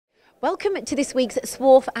Welcome to this week's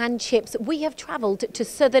Swarf and Chips. We have travelled to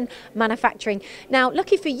Southern Manufacturing. Now,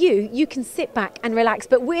 lucky for you, you can sit back and relax,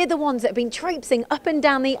 but we're the ones that have been traipsing up and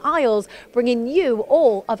down the aisles, bringing you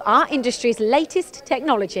all of our industry's latest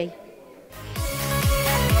technology.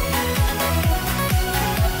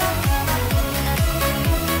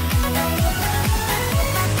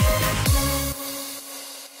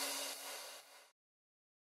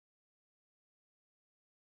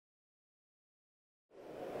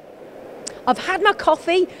 I've had my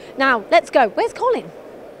coffee. Now, let's go. Where's Colin?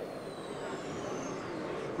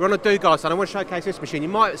 We're on a Dugard side. I want to showcase this machine. You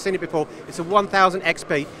might have seen it before. It's a 1000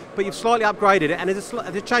 XP, but you've slightly upgraded it, and there's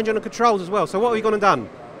a change on the controls as well. So what have you gone and done?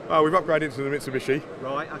 We've upgraded it to the Mitsubishi.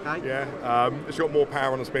 Right, okay. Yeah, it's got more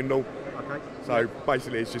power on the spindle. Okay. So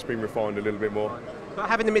basically it's just been refined a little bit more. But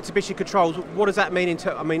having the Mitsubishi controls, what does that mean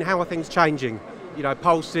how are things changing? You know,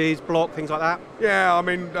 pulses, block, things like that? Yeah, I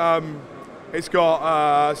mean, it's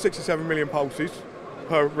got 67 million pulses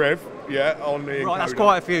per rev, on the encoder. Right, that's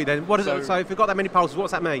quite a few then. So if we've got that many pulses,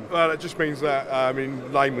 what's that mean? Well, it just means that,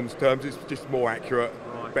 in layman's terms, it's just more accurate,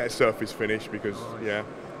 better surface finish because,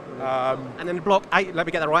 and then the block, let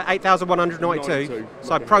me get that right, 8,192.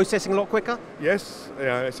 So processing a lot quicker? Yes,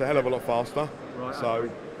 yeah, it's a hell of a lot faster. Right. So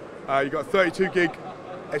you've got a 32 gig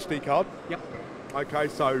SD card. Yep. Okay,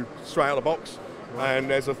 so straight out of the box. Right. And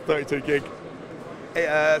there's a 32 gig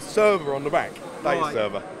server on the back, data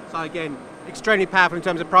server. So again, extremely powerful in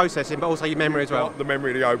terms of processing, but also your memory as well. The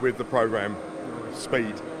memory to go with the program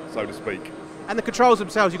speed, so to speak. And the controls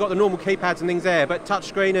themselves, you've got the normal keypads and things there, but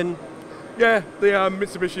touchscreen and... Yeah, the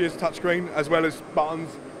Mitsubishi is touchscreen as well as buttons.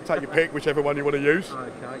 Take your pick, whichever one you want to use.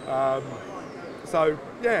 Okay. So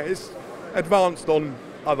yeah, it's advanced on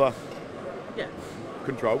other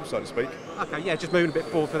controls, so to speak. Okay, yeah, just moving a bit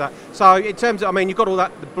forward for that. So in terms of, you've got all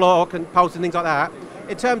that, the block and pulse and things like that.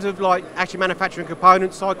 In terms of like actually manufacturing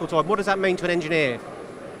components, cycle time, what does that mean to an engineer?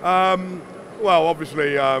 Well,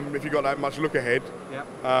 obviously, if you've got that much look ahead,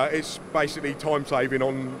 it's basically time saving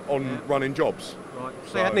on running jobs. Right.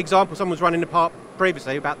 So you had an example, someone was running the part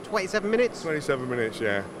previously, about 27 minutes? 27 minutes,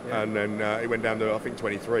 yeah. And then it went down to, I think,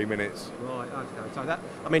 23 minutes. Right, okay. So that,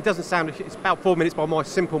 it doesn't sound, it's about 4 minutes by my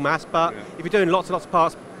simple maths, but if you're doing lots and lots of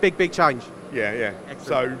parts, big change. Yeah.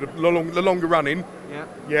 Excellent. So the longer running,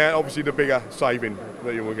 obviously the bigger saving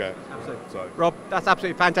that you will get. Absolutely. So. Rob, that's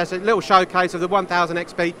absolutely fantastic. Little showcase of the 1000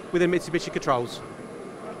 XP with the Mitsubishi controls.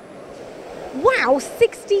 Wow,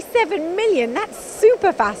 67 million, that's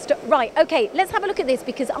super fast. Right, okay, let's have a look at this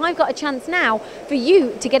because I've got a chance now for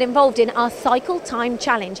you to get involved in our cycle time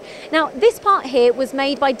challenge. Now, this part here was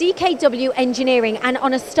made by DKW Engineering and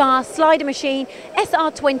on a Star slider machine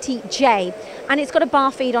SR20J, and it's got a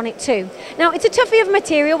bar feed on it too. Now, it's a toughie of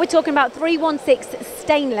material, we're talking about 316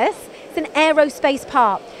 stainless, it's an aerospace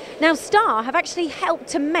part. Now, Star have actually helped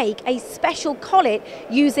to make a special collet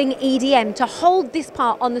using EDM to hold this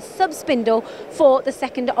part on the sub-spindle for the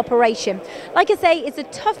second operation. Like I say, it's a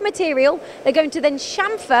tough material. They're going to then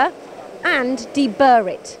chamfer and deburr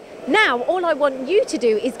it. Now, all I want you to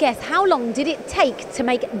do is guess how long did it take to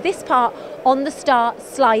make this part on the Star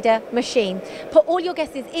slider machine. Put all your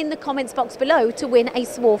guesses in the comments box below to win a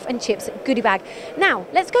Swarf and Chips goodie bag. Now,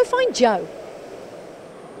 let's go find Joe.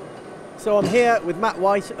 So I'm here with Matt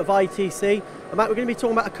White of ITC. And Matt, we're going to be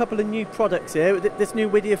talking about a couple of new products here. This new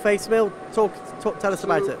Whittier face mill, tell us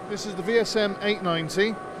about it. This is the VSM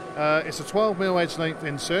 890. It's a 12mm edge length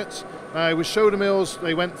insert. Now with shoulder mills,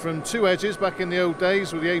 they went from 2 edges back in the old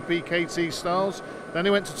days with the APKT styles. Then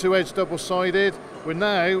they went to 2 edge double-sided. We're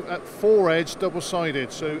now at 4 edge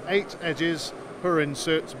double-sided, so 8 edges per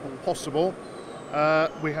insert possible.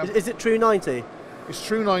 Is it true 90? It's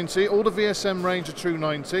true 90. All the VSM range are true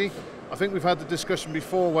 90. I think we've had the discussion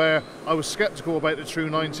before where I was sceptical about the true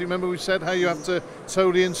 90. Remember we said how you have to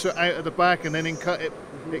tow the insert out of the back and then in cut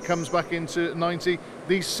it comes back into 90.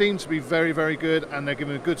 These seem to be very, very good, and they're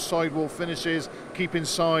giving good sidewall finishes, keeping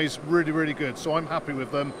size really, really good. So I'm happy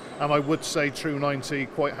with them, and I would say true 90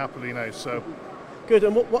 quite happily now. So. Good,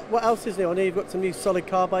 and what else is new? I know you've got some new solid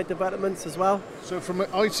carbide developments as well. So from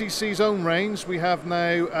ITC's own range, we have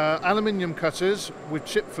now aluminium cutters with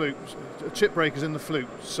chip breakers in the flute.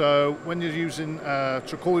 So when you're using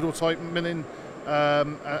trachoidal type milling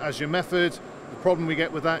as your method, the problem we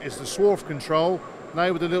get with that is the swarf control.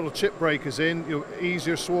 Now with the little chip breakers in, you'll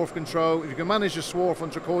easier swarf control. If you can manage your swarf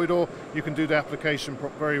on trachoidal, you can do the application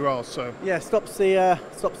very well. So yeah, stops the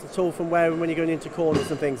tool from wearing when you're going into corners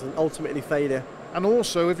and things, and ultimately failure. And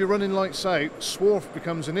also, if you're running lights out, swarf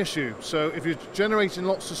becomes an issue. So if you're generating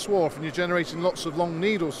lots of swarf and you're generating lots of long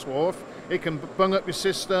needle swarf, it can bung up your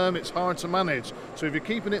system, it's hard to manage. So if you're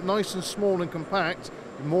keeping it nice and small and compact,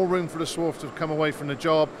 more room for the swarf to come away from the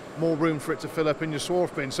job, more room for it to fill up in your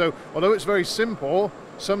swarf bin. So although it's very simple,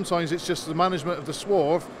 sometimes it's just the management of the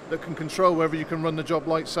swarf that can control whether you can run the job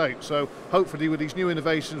lights out. So hopefully with these new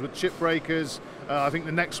innovations with chip breakers, I think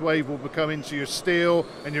the next wave will become into your steel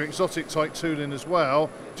and your exotic type tooling as well.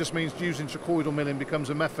 Just means using trachoidal milling becomes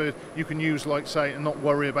a method you can use lights out and not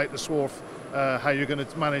worry about the swarf, how you're going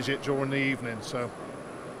to manage it during the evening. So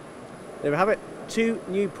there we have it, 2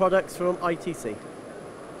 new products from ITC.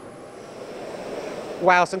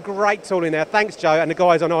 Wow, some great tooling there. Thanks, Joe, and the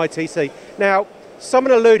guys on ITC. Now,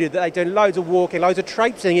 someone alluded that they're doing loads of walking, loads of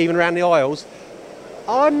traipsing even around the aisles.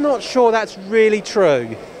 I'm not sure that's really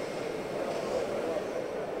true.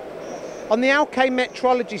 On the ITC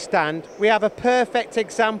Metrology stand, we have a perfect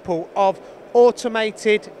example of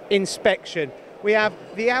automated inspection. We have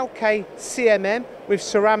the ITC CMM with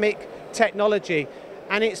ceramic technology,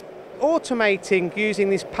 and it's automating using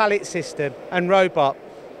this pallet system and robot.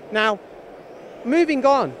 Now, moving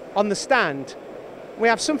on the stand, we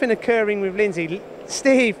have something occurring with Lindsay.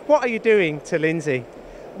 Steve, what are you doing to Lindsay?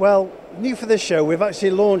 Well, new for this show, we've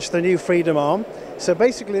actually launched the new Freedom Arm. So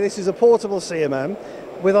basically this is a portable CMM.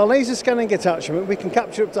 With our laser scanning attachment, we can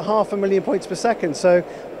capture up to 500,000 points per second. So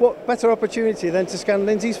what better opportunity than to scan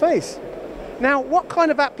Lindsay's face? Now, what kind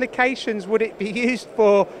of applications would it be used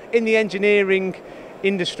for in the engineering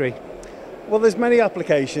industry? Well, there's many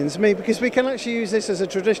applications, because we can actually use this as a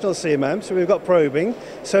traditional CMM, so we've got probing,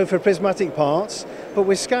 so for prismatic parts, but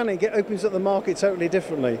with scanning, it opens up the market totally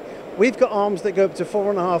differently. We've got arms that go up to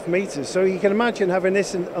 4.5 meters, so you can imagine having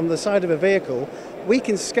this on the side of a vehicle. We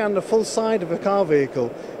can scan the full side of a car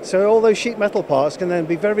vehicle, so all those sheet metal parts can then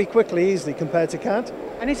be very quickly, easily compared to CAD.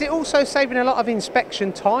 And is it also saving a lot of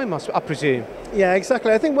inspection time, I presume? Yeah,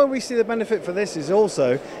 exactly. I think where we see the benefit for this is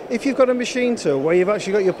also, if you've got a machine tool where you've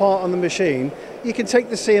actually got your part on the machine, you can take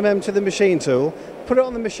the CMM to the machine tool, put it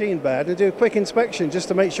on the machine bed and do a quick inspection just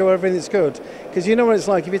to make sure everything's good. Because you know what it's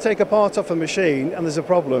like, if you take a part off a machine and there's a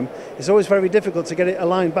problem, it's always very difficult to get it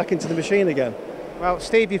aligned back into the machine again. Well,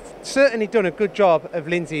 Steve, you've certainly done a good job of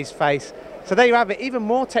Lindsay's face. So there you have it, even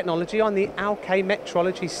more technology on the ITC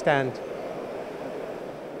Metrology stand.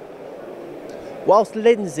 Whilst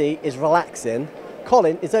Lindsay is relaxing,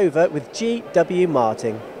 Colin is over with GW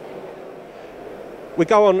Martin. We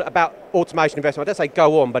go on about automation investment. I don't say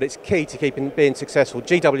go on, but it's key to being successful.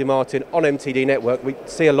 GW Martin on MTD Network, we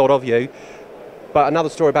see a lot of you. But another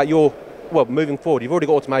story about moving forward, you've already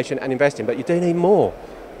got automation and investing, but you do need more.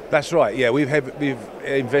 That's right, yeah, we've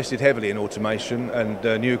invested heavily in automation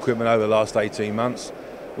and new equipment over the last 18 months.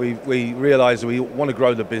 We realise we want to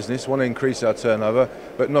grow the business, want to increase our turnover,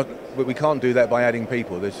 but we can't do that by adding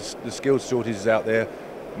people. There's the skills shortages out there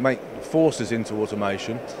force us into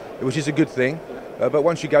automation, which is a good thing. But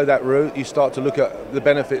once you go that route, you start to look at the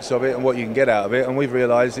benefits of it and what you can get out of it, and we've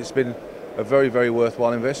realised it's been a very, very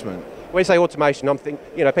worthwhile investment. When you say automation, I'm thinking,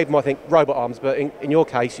 people might think robot arms, but in your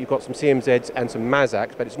case, you've got some CMZs and some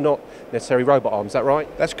Mazaks, but it's not necessarily robot arms, is that right?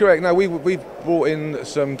 That's correct. No, we've brought in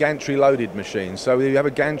some gantry loaded machines. So we have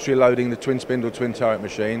a gantry loading the twin spindle, twin turret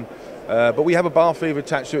machine, but we have a bar feeder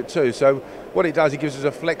attached to it too. So what it does, it gives us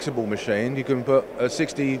a flexible machine. You can put up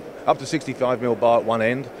to 65mm bar at one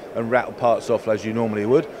end and rattle parts off as you normally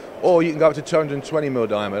would. Or you can go up to 220mm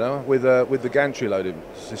diameter with the gantry loaded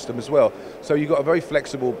system as well. So you've got a very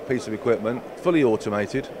flexible piece of equipment, fully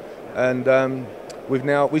automated, and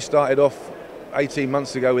we started off 18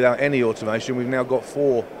 months ago without any automation. We've now got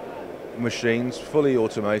 4 machines fully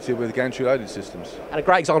automated with gantry loaded systems. And a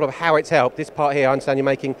great example of how it's helped, this part here, I understand you're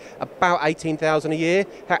making about 18,000 a year.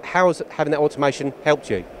 How has having that automation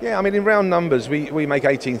helped you? Yeah, I mean, in round numbers, we make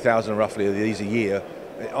 18,000 roughly of these a year.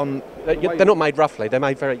 They're not made roughly, they're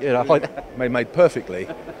made very, made perfectly.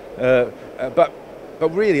 But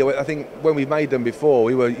really, I think when we made them before,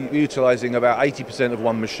 we were utilising about 80% of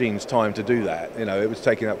one machine's time to do that. It was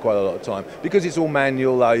taking up quite a lot of time because it's all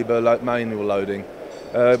manual labour, manual loading.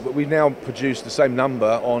 But we've now produced the same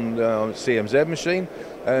number on CMZ machine,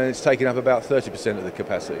 and it's taking up about 30% of the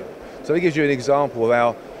capacity. So it gives you an example of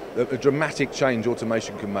how a dramatic change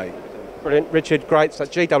automation can make. Brilliant, Richard, great. So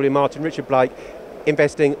GW Martin, Richard Blake,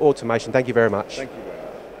 Investing Automation. Thank you very much. Thank you.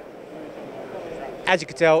 As you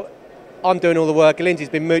can tell, I'm doing all the work. Lindsay's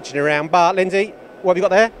been mooching around. But Lindsay, what have you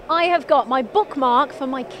got there? I have got my bookmark for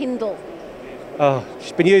my Kindle. Oh,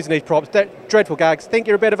 she's been using these props. Dreadful gags. Think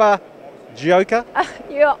you're a bit of a joker?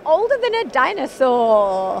 You're older than a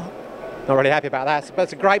dinosaur. Not really happy about that.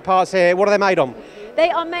 But some great parts here. What are they made on?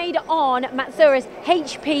 They are made on Matsuura's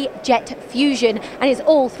HP Jet Fusion, and it's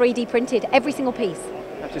all 3D printed, every single piece.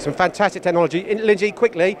 Absolutely, some fantastic technology. Lindsay,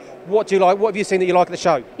 quickly, what do you like? What have you seen that you like at the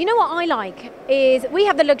show? You know what I like is we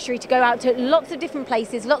have the luxury to go out to lots of different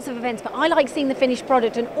places, lots of events, but I like seeing the finished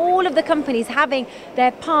product and all of the companies having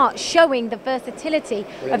their part showing the versatility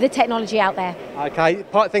of the technology out there. Okay,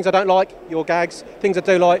 part of things I don't like, your gags. Things I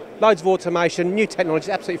do like, loads of automation, new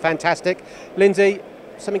technology, absolutely fantastic. Lindsay,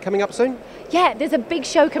 something coming up soon? Yeah, there's a big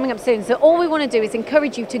show coming up soon, so all we want to do is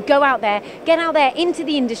encourage you to go out there, get out there into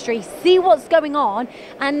the industry, see what's going on,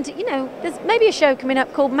 and you know, there's maybe a show coming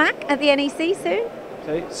up called MAC at the NEC soon.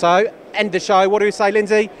 So, end the show, what do we say,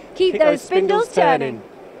 Lindsay? Keep those spindles turning.